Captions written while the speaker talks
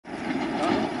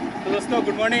दोस्तों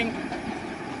good morning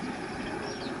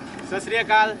सत श्री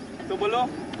अकाल तो बोलो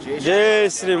जय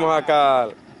श्री महाकाल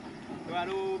तो और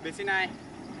बेसि ना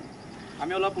आम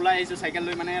अलग ऊल् साइकेल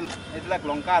लै माने এইবিলাক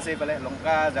লংকা আছে এইফালে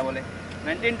লংকা যাবলৈ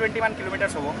 19-21 কিলোমিটাৰ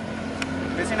হ'ব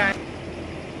বেছি নাই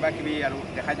কিবা কিবি আৰু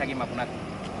দেখাই থাকিম আপোনাক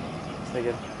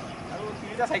সাইকেল আৰু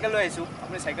তিনিটা সাইকেল লৈ আহিছোঁ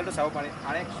আপুনি সাইকেলটো চাব পাৰে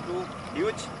RX2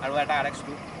 হিউজ আৰু এটা RX2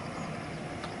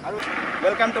 আৰু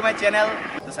welcome to my channel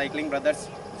the cycling brothers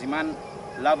যিমান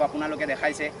লাভ আপোনালোকে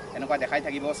দেখাইছে এনেকুৱা দেখাই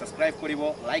থাকিব সাবস্ক্ৰাইব কৰিব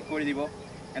লাইক কৰি দিব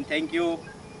and thank you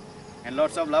and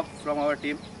lots of love from our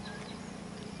team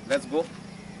let's go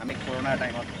আমি কৰোনাৰ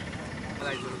টাইমত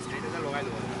লগাই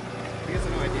লওঁ ঠিক আছে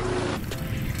নহয়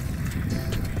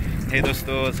এই দোস্ত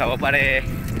চাব পাৰে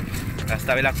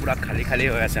ৰাস্তাবিলাক পুৰা খালী খালী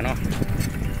হৈ আছে ন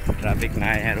ট্ৰাফিক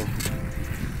নাই আৰু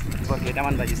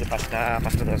কেইটামান বাজিছে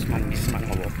 5:10 মান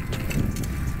হ'ব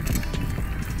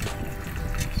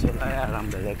চলাই আৰাম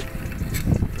বেলেগ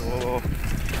তো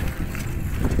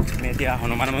আমি এতিয়া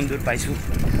হনুমান মন্দিৰ পাইছোঁ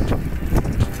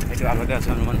এইটো আগতে আছে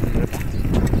হনুমান মন্দিৰ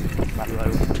পালোঁ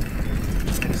আৰু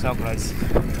চাওক ৰাইজ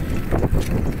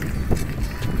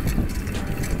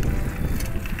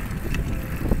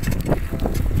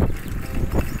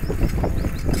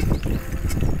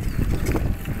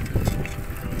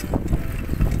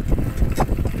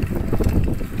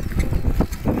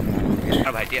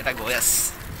भाईटी এটা গৈ আছে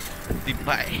दीप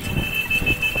भाई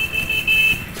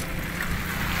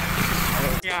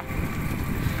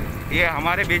ये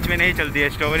हमारे बीच में नहीं चलती है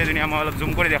स्ट्रॉबेरी दुनिया में अलग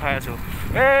जूम कर दिखाया सो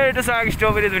ए तो साग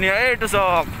स्ट्रॉबेरी दुनिया ए तो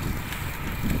साग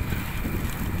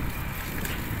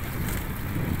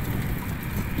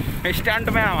स्टंट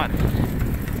में हमारे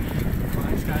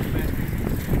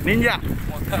निंजा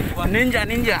निंजा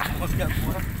निंजा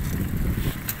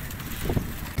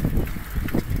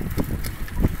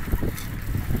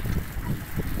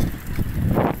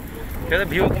तो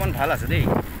ভিউ অকমান ভাল আছে দেই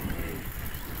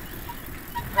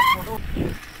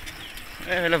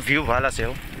ভিউ ভাল আছে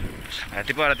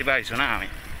ৰাতিপুৱা আহিছোঁ না আমি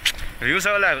ভিউ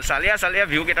চাবলৈ চালিয়া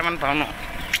ভিউ কেইটামান পাওঁ ন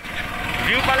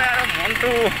ভিউ পালে আৰু মনটো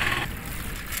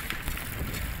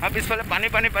পিছফালে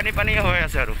পানী হৈ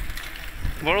আছে আৰু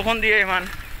বৰষুণ দিয়ে ইমান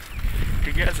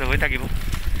ঠিকে আছে হৈ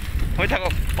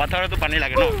থাকক পথাৰতো পানী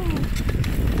লাগে ন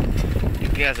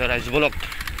ঠিকে আছে ৰাইজ বলক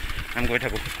আমি গৈ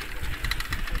থাকোঁ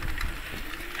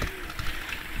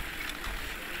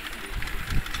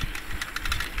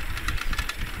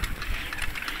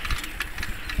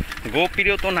গো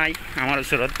পিৰিয়ড তো নাই আমাৰ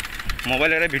ওচৰত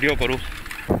মোবাইলেৰে ভিডিঅ' কৰোঁ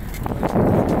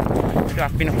এইটো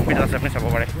আপনি হস্পিটেল আছে আপুনি চাব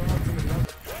পাৰে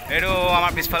এইটো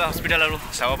আমাৰ পিছফালে হস্পিটেল আৰু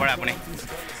চাব পাৰে আপুনি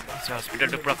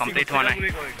হস্পিটেলটো পুৰা কমপ্লিট হোৱা নাই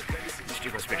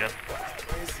ডিষ্ট্ৰিক্ট হস্পিটেল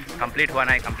কমপ্লিট হোৱা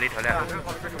নাই কমপ্লিট হ'লে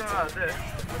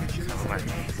চাব পাৰে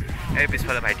এই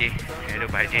পিছফালে ভাইটি এইটো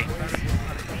ভাইটি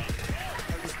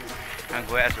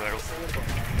গৈ আছোঁ আৰু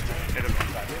এইটো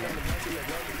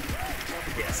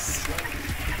য়েছ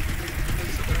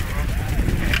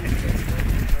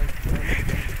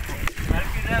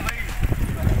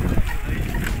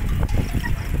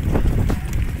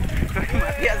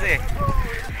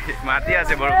মাতি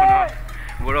আছে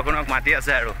বৰষুণক মাতি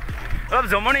আছে আৰু অলপ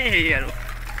জমনি আৰু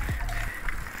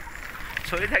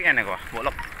চলি থাকে এনেকুৱা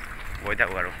বলক গৈ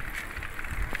থাকোঁ আৰু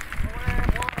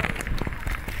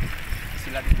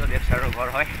শিলাদিত্য দেৱ ছাৰৰ ঘৰ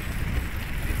হয়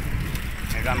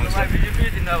বিজেপি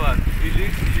জিন্দাবাদ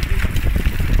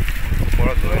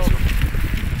ওপৰত গৈ আছোঁ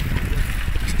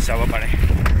চাব পাৰে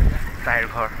তাইৰ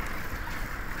ঘৰ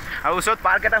আৰু ওচৰত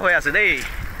পাৰ্ক এটা হৈ আছে দেই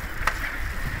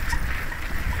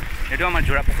এইটো আমাৰ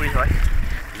জোৰা পুখুৰী হয়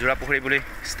জোৰা পুখুৰী বুলি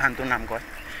স্থানটোৰ নাম কয়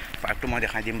পাৰ্কটো মই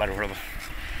দেখাই দিম বাৰু ৰ'ব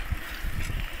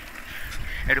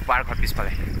এইটো পাৰ্ক হয়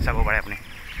পিছফালে চাব পাৰে আপুনি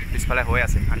পিছফালে হৈ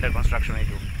আছে আণ্ডাৰ কনষ্ট্ৰাকশ্যন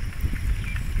এইটো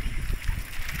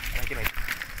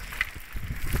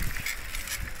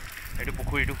এইটো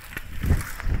পুখুৰীটো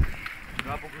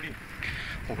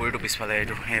পিছফালে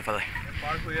এইটো সেইফালে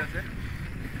পাৰ্ক হৈ আছে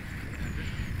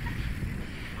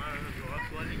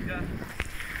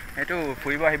এইটো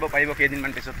ফুৰিব আহিব পাৰিব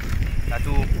কেইদিনমান পিছত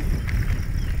তাতো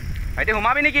ভাইটি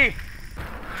সোমাবি নেকি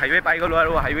হাইৱে পাই গ'লোঁ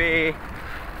আৰু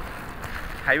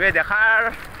হাইৱে দেখাৰ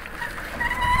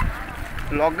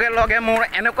লগে লগে মোৰ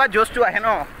এনেকুৱা জোচটো আহে ন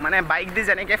মানে বাইক দি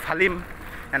যেনেকৈ ফালিম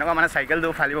এনেকুৱা মানে চাইকেলটো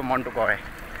ফালিব মনটো কৰে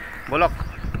বলক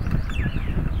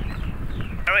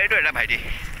আৰু এইটো এটা ভাইটি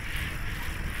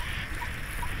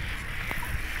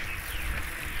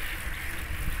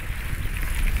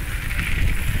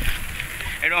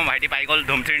এইটো ভাইটি পাই গ'ল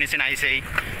ধুমথিৰ নিচিনা আহিছে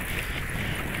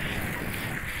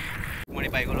মই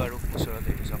পাই গ'লোঁ আৰু ওচৰতে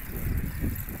এইটো চব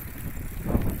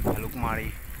ভালুকমাৰী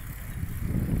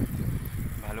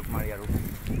আৰু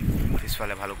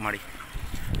পিছফালে ভালুকমাৰী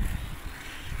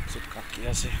কাকি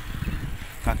আছে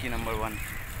কাকি নম্বৰ 1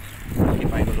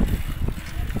 পাই গ'লোঁ।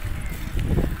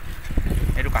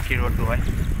 এইটো কাশী ৰোডটো হয়,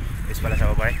 পিছফালে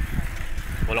চাব পাৰে।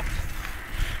 বলক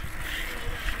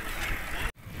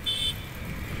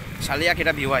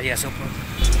চালিয়াকেইটা বিহু আহি আছে ওপৰত।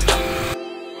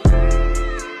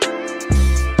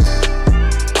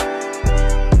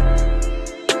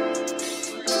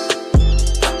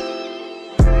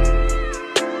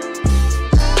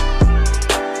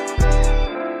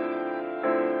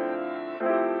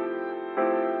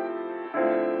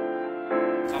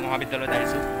 মহাবিদ্যালয়ত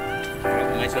আহিছোঁ,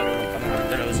 সোমাইছোঁ আৰু লংকা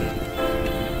মহাবিদ্যালয় ওচৰত।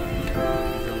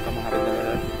 লংকা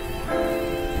মহাবিদ্যালয়ত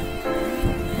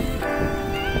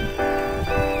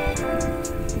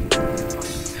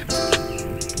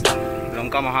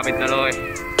লংকা মহাবিদ্যালয়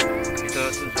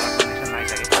ভিতৰত যোৱাৰ পাৰ্মিশ্যন নাই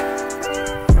চাগে।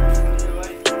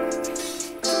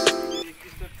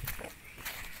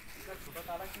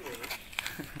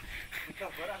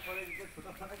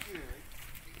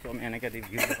 তো আমি এনেকৈ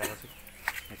ৰিভিউ দেখা পাইছোঁ।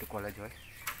 এইটো कॉलेज है,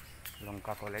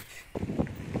 लंका कॉलेज।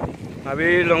 अभी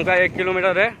लंका 1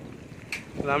 किलोमीटर है,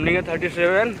 लामडिंग है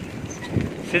 37,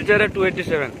 सिलचर है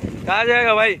 287। कहाँ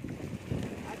जाएगा भाई?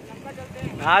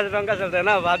 आज लंका चलता है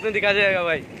ना, बाद में दिखा जाएगा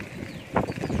भाई।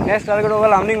 नेक्स्ट टारगेट होगा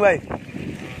लामडिंग भाई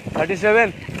 37।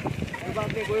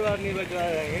 कोई बात नहीं भाई,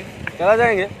 चला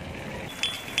जाएंगे।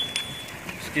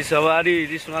 इसकी सवारी,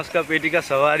 इलिश मास का पेटी का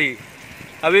सवारी।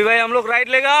 अभी भाई हम लोग राइट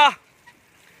लेगा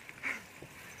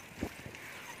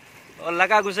और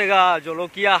लगा घुसेगा जो लोग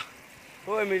किया।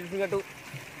 ओए मेडिसिन टू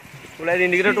बोला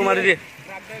इंडिकेटर टू मारी दे।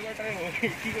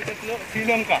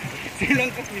 श्रीलंका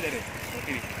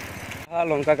हाँ,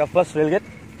 लंका का फर्स्ट रेल गेट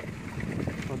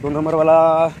 2 नंबर वाला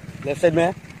लेफ्ट साइड में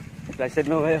है, राइट साइड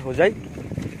में है होजाई।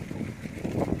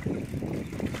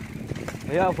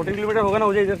 भैया 14 किलोमीटर होगा ना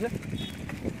होजाई इधर से।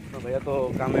 तो भैया तो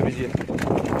काम में बिजी है।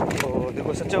 तो देखो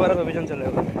स्वच्छ भारत अभियान चल रहा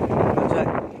है, अच्छा है।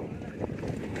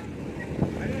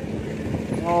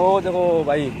 ओ देखो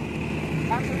भाई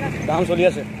काम सोलिया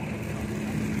से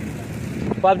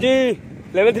पबजी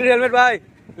लेवल 3 हेलमेट भाई,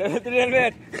 लेवल 3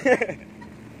 हेलमेट।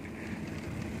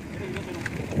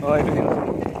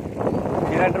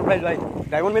 एंटरप्राइज भाई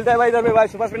डायमंड मिलता है भाई इधर पे भाई।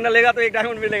 सुपर स्पिनर लेगा तो 1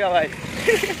 डायमंड मिलेगा भाई।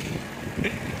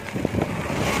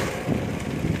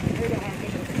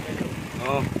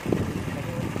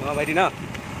 हाँ भाई ना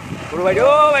बोलो भाई।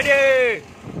 ओ भाई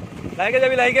लाइके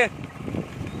जब लाइके।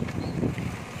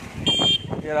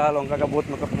 ये रहा लंका का बहुत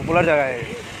मतलब पॉपुलर जगह है।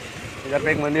 इधर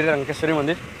पे एक मंदिर है, लंकेश्वरी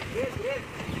मंदिर।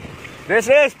 रेस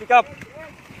रेस पिकअप,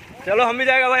 चलो हम भी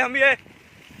जाएगा भाई, हम भी है।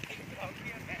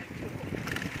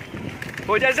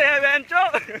 हो जैसे है बेंचो।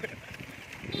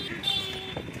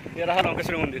 ये रहा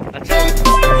लंकेश्वरी मंदिर, अच्छा है।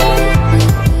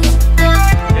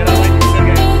 ये रहा भाई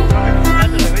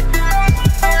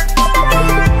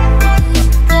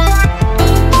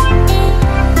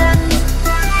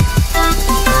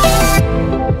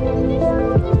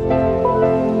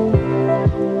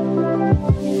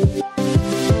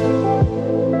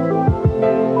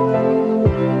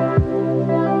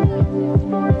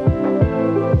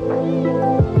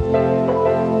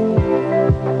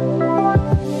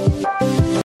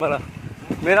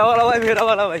मेरा वाला भाई, मेरा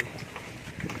वाला भाई।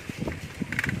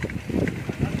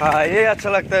 हाँ ये अच्छा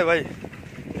लगता है भाई,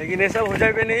 लेकिन ये सब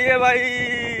होजाई पे नहीं है भाई।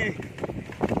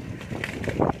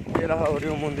 ये रहा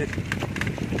हरिओम मंदिर।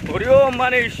 हरिओम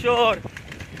माने ईश्वर,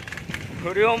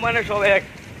 हरिओम माने सब एक।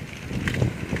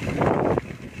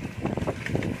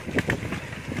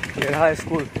 ये रहा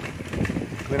स्कूल,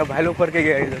 मेरा भाई लोग पढ़ के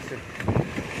गया इधर से,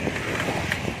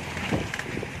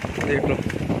 देख लो।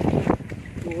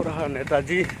 वो रहा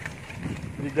Netaji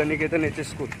Vidya Niketan H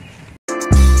school.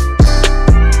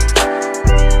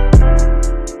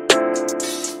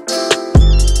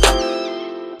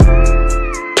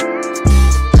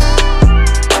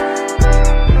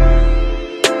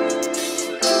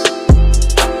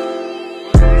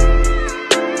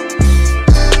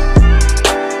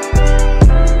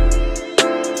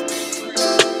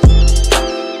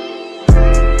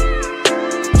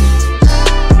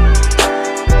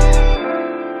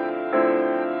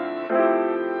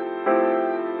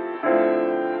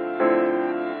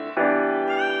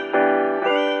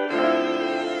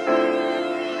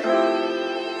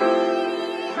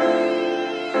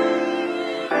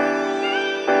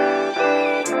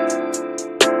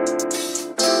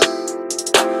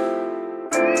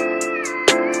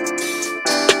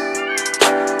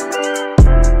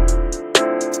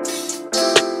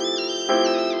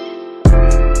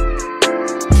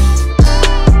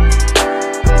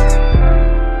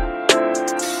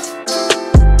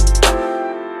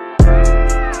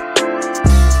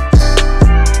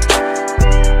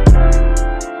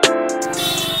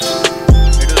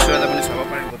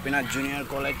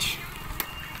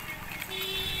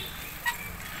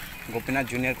 Gopinath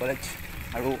junior college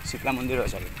और शीतला मंदिर है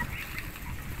सॉरी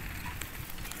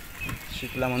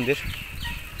शीतला मंदिर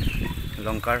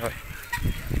लंकार है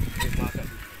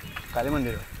काली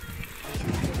मंदिर है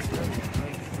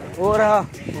वो रहा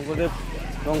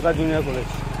लंका जूनियर कॉलेज।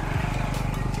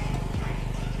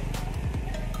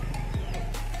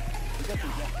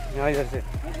 यहाँ इधर से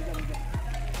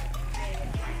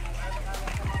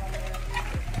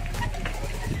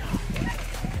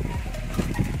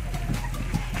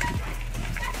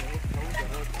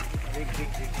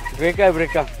ब्रेक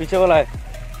का पीछे वाला है।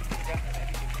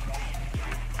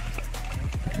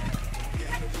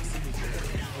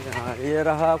 हाँ ये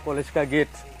रहा कॉलेज का गेट।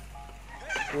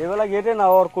 ये वाला गेट है ना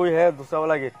और कोई है दूसरा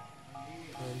वाला गेट?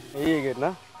 यही है गेट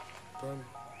ना?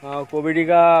 हाँ कोविड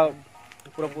का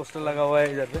पूरा पोस्टर लगा हुआ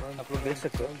है इधर पे आप लोग देख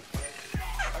सकते हो।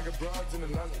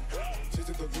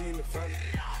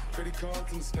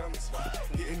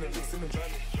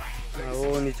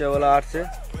 वो नीचे वाला आर्ट्स है,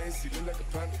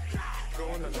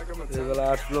 ये वाला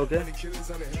आर्ट्स ब्लॉक है,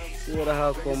 ये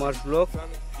रहा कॉमर्स ब्लॉक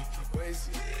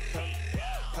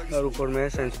और ऊपर में है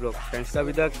साइंस ब्लॉक। साइंस का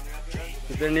अभी तक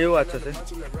प्रिपेयर नहीं हुआ अच्छे से।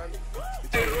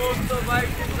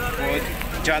 बहुत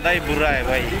ज़्यादा ही बुरा है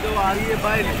भाई।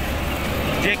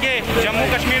 जेके जम्मू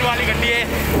कश्मीर वाली गड्डी है,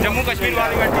 जम्मू कश्मीर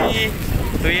वाली गड्डी।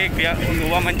 तो ये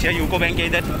युवा मंच है, यूको बैंक है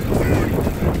इधर,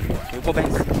 यूको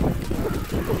बैंक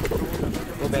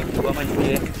युवा मंच भी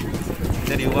है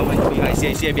इधर, युवा मंच भी,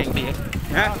 ICICI बैंक भी है।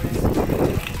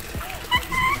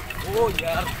 ओ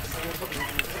यार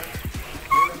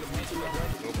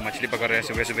लोग मछली पकड़ रहे हैं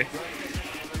सुबह सुबह।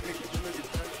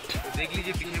 देख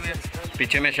लीजिए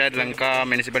पीछे में शायद लंका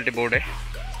म्यूनिसिपैलिटी बोर्ड है,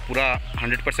 पूरा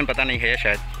 100% पता नहीं है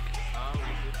शायद।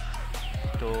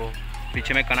 तो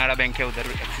पीछे में कनाडा बैंक है, उधर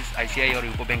एक्सिस ICI और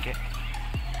यूको बैंक है।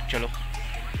 चलो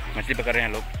मछली पकड़ रहे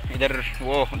हैं लोग। इधर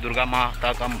वो दुर्गा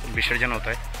माता का विसर्जन होता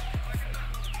है।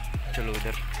 चलो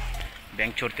इधर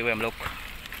बैंक छोड़ते हुए हम लोग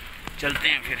चलते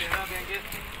हैं फिर।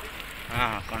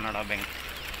 हाँ कनाडा बैंक।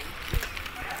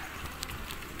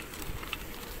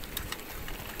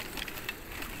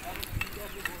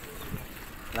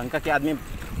 लंका के आदमी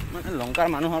মানে লংকাৰ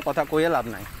মানুহৰ কথা কৈয়ে লাভ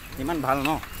নাই, ইমান ভাল ন।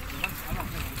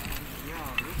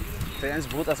 ফ্ৰেণ্ডছ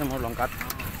বহুত আছে মোৰ লংকাত,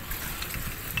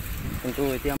 কিন্তু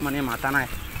এতিয়া মানে মাতা নাই।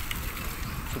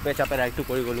 চুপে চাপে ৰাইডটো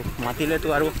কৰি গ'লোঁ, মাতিলেতো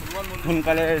আৰু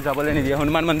সোনকালে যাবলৈ নিদিয়ে।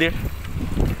 হনুমান মন্দিৰ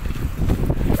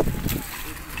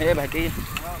এই ভাইটি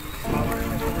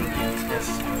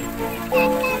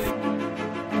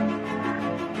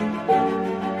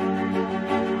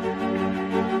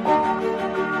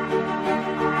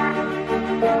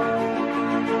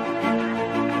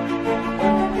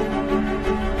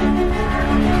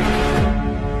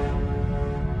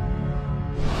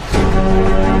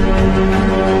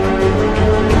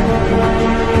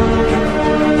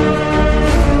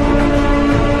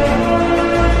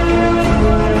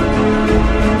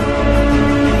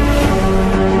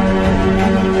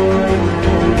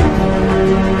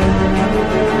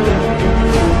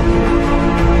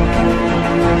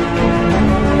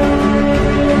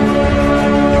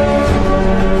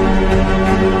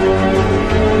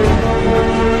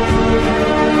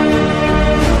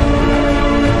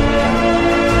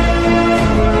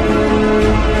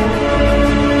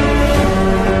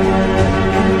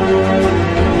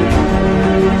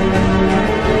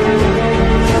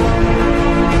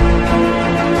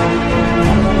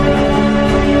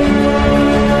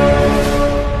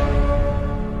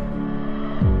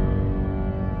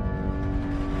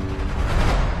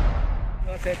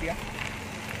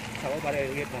চাব পাৰে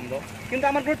এই বন্ধ, কিন্তু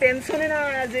আমাৰ কোনো টেনশ্যনে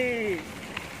নাই আজি।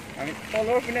 আমি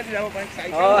তলৰ পিনে যাব পাৰিম।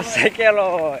 साइकिल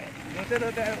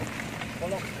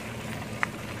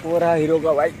पूरा हीरो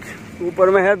का बाइक ऊपर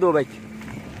में है, 2 बाइक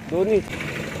दो नहीं।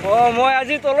 मैं आज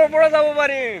तलर पर যাব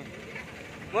পাৰিম।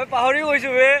 मैं পাহৰি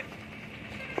গৈছো বে।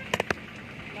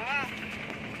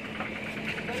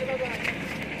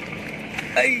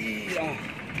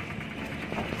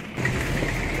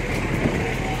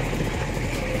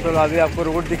 चलो अभी आपको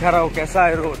रोड दिखा रहा हूँ कैसा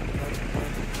है रोड।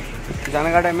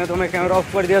 जाने का टाइम में तो मैं कैमरा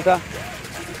ऑफ कर दिया था,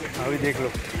 अभी देख लो।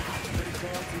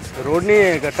 रोड नहीं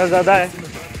है, गट्टा ज़्यादा है।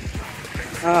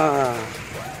 हाँ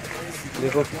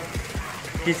देखो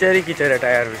कीचड़ ही कीचड़ है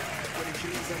टायर में।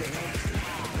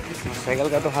 साइकिल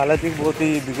का तो हालत ही बहुत ही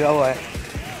बिगड़ा हुआ है,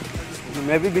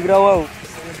 मैं भी बिगड़ा हुआ हूँ।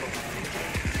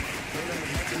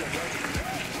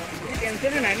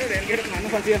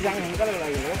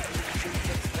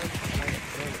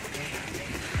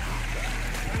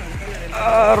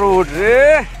 रोड रे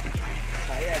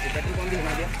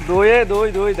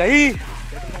दो दही।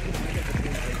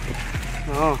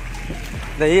 हाँ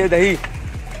दही है दही।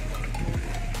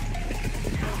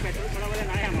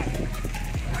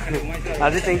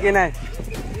 আজি টেংকি নাই,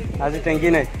 আজি টেংকি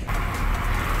নাই।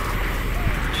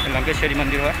 লংকেশ্বৰী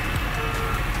মন্দিৰ হয়,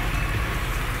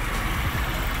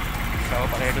 চাব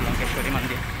পাৰে এইটো লংকেশ্বৰী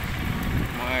মন্দিৰ।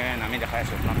 মই নামি দেখাই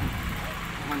আছোঁ আপোনাক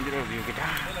মন্দিৰৰ ভিউকেইটা।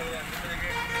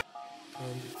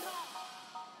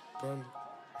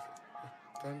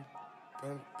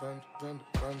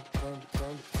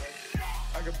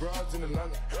 I got broads in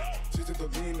Atlanta, just to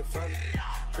be in the family.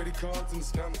 Credit cards and the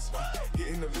scammers,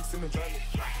 getting the licks in the van.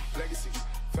 Legacies,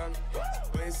 family,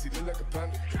 Banksy look like a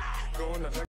panda. Going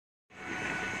out like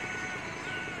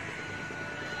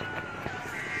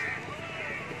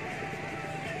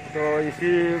तो इसी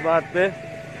बात पे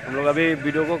हम लोग अभी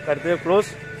video को करते हैं क्लोज।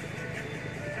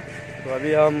 तो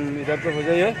अभी हम इधर तो हो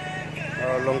जाइए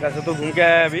और लंका से तो घूम के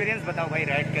आए अभी। एक्सपीरियंस बताओ भाई,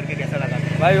 राइड करके कैसा लगा?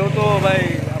 भाई वो तो भाई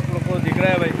आप लोग को दिख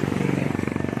रहा है भाई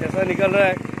कैसा निकल रहा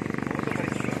है। वो तो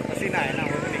पसीना है ना,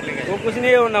 वो तो निकलेगा। वो कुछ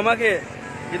नहीं है, वो नमक है।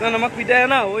 जितना नमक पीता है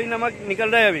ना वही नमक निकल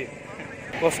रहा है अभी।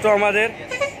 कष्ट हमारे,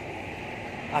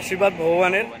 आशीर्वाद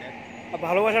भगवाনের, আর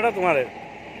ভালোবাসাটা তোমাদের।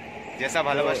 जैसा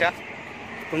ভালোবাসা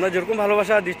তোমরা যেরকম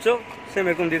ভালোবাসা দিচ্ছ সেম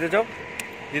এরকম দিতে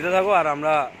থাকো আর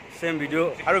আমরা সেম ভিডিও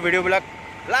আৰু ভিডিঅ'বিলাক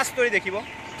লাষ্ট কৰি দেখিব,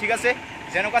 ঠিক আছে?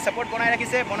 যেনেকুৱা ছাপোৰ্ট বনাই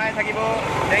ৰাখিছে বনাই থাকিব।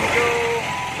 Thank you.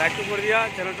 লাইকটো কৰি দিয়া,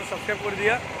 চেনেলটো সাবস্ক্রাইব কৰি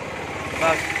দিয়া,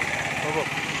 বাস হ'ব।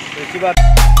 বেছি বাত